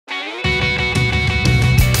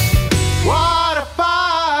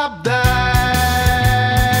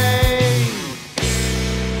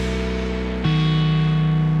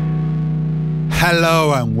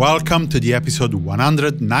Hello and welcome to the episode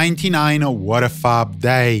 199 of What a Fab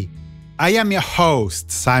Day. I am your host,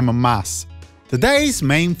 Simon Mas. Today's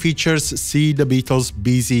main features see the Beatles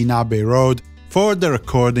busy in Abbey Road for the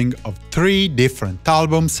recording of 3 different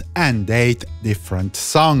albums and 8 different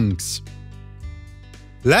songs.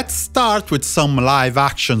 Let's start with some live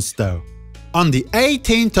actions though. On the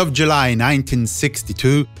 18th of July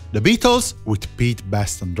 1962, the Beatles, with Pete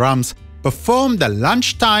Best on drums, performed a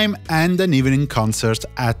lunchtime and an evening concert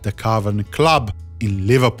at the Cavern Club in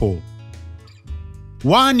Liverpool.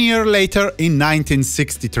 1 year later, in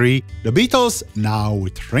 1963, the Beatles, now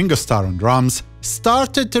with Ringo Starr on drums,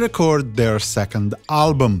 started to record their second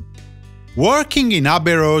album. Working in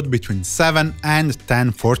Abbey Road between 7 and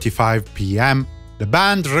 10:45 p.m., the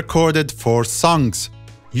band recorded 4 songs.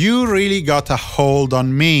 You Really Got a Hold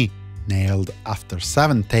on Me, nailed after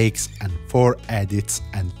 7 takes and 4 edits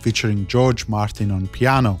and featuring George Martin on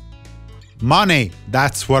piano. Money,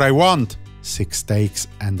 That's What I Want, 6 takes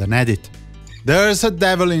and an edit. There's a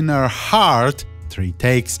Devil in Her Heart, 3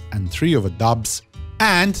 takes and 3 overdubs.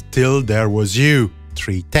 And Till There Was You,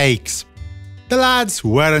 3 takes. The lads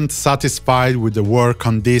weren't satisfied with the work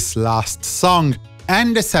on this last song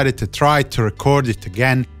and decided to try to record it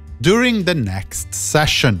again during the next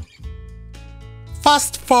session.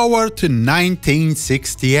 Fast forward to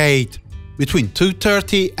 1968. Between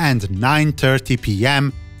 2:30 and 9:30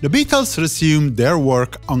 p.m., the Beatles resumed their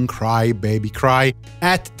work on Cry Baby Cry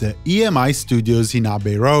at the EMI studios in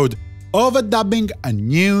Abbey Road, overdubbing a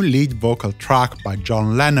new lead vocal track by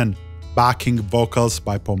John Lennon, backing vocals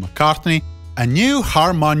by Paul McCartney, a new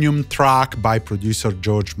harmonium track by producer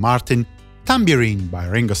George Martin, tambourine by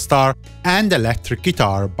Ringo Starr, and electric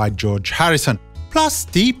guitar by George Harrison, plus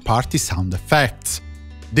the party sound effects.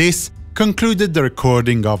 This concluded the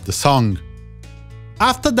recording of the song.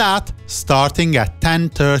 After that, starting at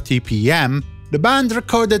 10:30 p.m., the band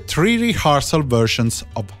recorded 3 rehearsal versions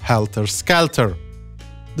of Helter Skelter.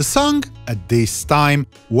 The song, at this time,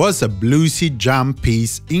 was a bluesy jam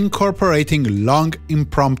piece incorporating long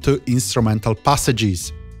impromptu instrumental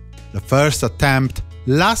passages. The first attempt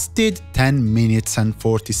lasted 10 minutes and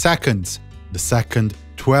 40 seconds, the second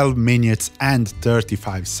 12 minutes and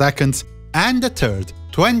 35 seconds, and the third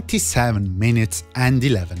 27 minutes and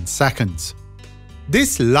 11 seconds.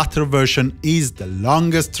 This latter version is the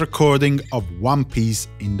longest recording of one piece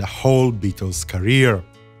in the whole Beatles career.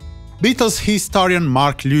 Beatles historian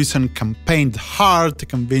Mark Lewson campaigned hard to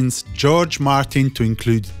convince George Martin to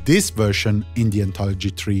include this version in the Anthology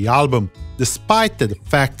 3 album, despite the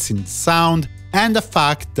defects in sound and the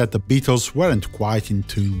fact that the Beatles weren't quite in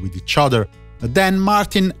tune with each other. But then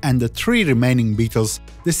Martin and the 3 remaining Beatles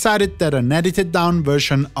decided that an edited-down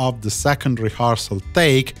version of the second rehearsal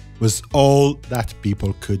take was all that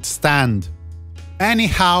people could stand.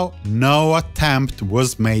 Anyhow, no attempt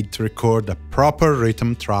was made to record a proper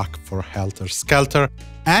rhythm track for Helter Skelter,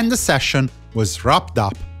 and the session was wrapped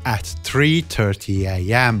up at 3:30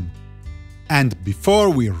 a.m. And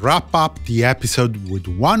before we wrap up the episode with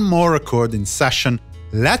one more recording session,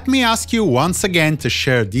 let me ask you once again to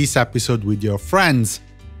share this episode with your friends.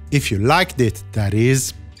 If you liked it, that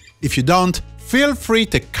is. If you don't, feel free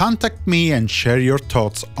to contact me and share your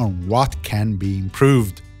thoughts on what can be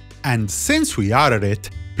improved. And since we are at it,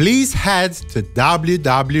 please head to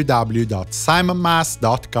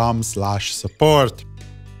www.simonmas.com/support.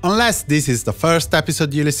 Unless this is the first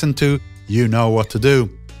episode you listen to, you know what to do.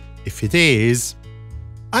 If it is,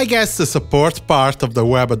 I guess the support part of the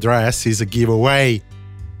web address is a giveaway.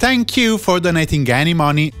 Thank you for donating any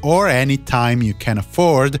money or any time you can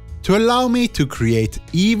afford to allow me to create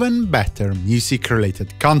even better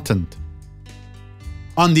music-related content.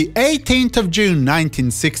 On the 18th of June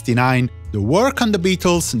 1969, the work on the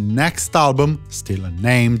Beatles' next album, still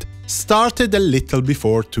unnamed, started a little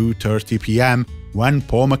before 2:30 p.m. when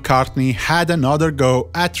Paul McCartney had another go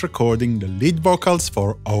at recording the lead vocals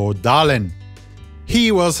for Oh Darling.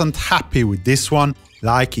 He wasn't happy with this one,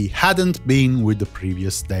 like he hadn't been with the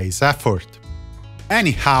previous day's effort.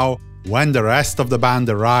 Anyhow, when the rest of the band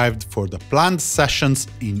arrived for the planned sessions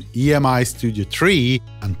in EMI Studio 3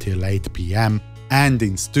 until 8 p.m. and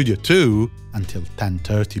in Studio 2 until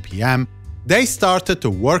 10:30 p.m., they started to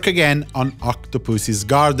work again on Octopus's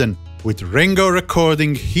Garden, with Ringo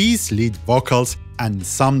recording his lead vocals and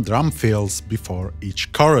some drum fills before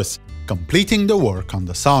each chorus, completing the work on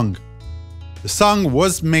the song. The song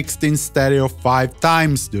was mixed in stereo 5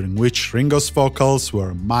 times, during which Ringo's vocals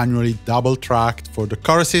were manually double-tracked for the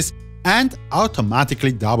choruses and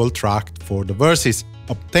automatically double-tracked for the verses,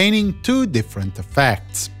 obtaining 2 different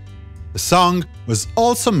effects. The song was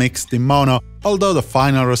also mixed in mono, although the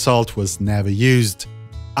final result was never used.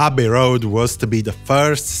 Abbey Road was to be the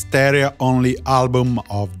first stereo-only album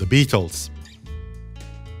of the Beatles.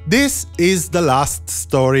 This is the last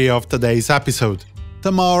story of today's episode.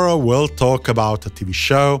 Tomorrow we'll talk about a TV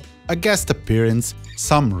show, a guest appearance,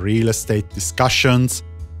 some real estate discussions,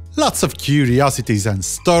 lots of curiosities and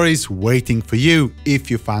stories waiting for you if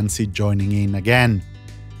you fancy joining in again.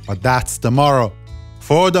 But that's tomorrow.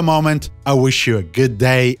 For the moment, I wish you a good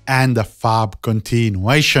day and a fab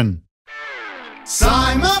continuation.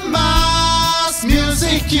 Simon Mas,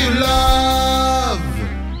 music you love.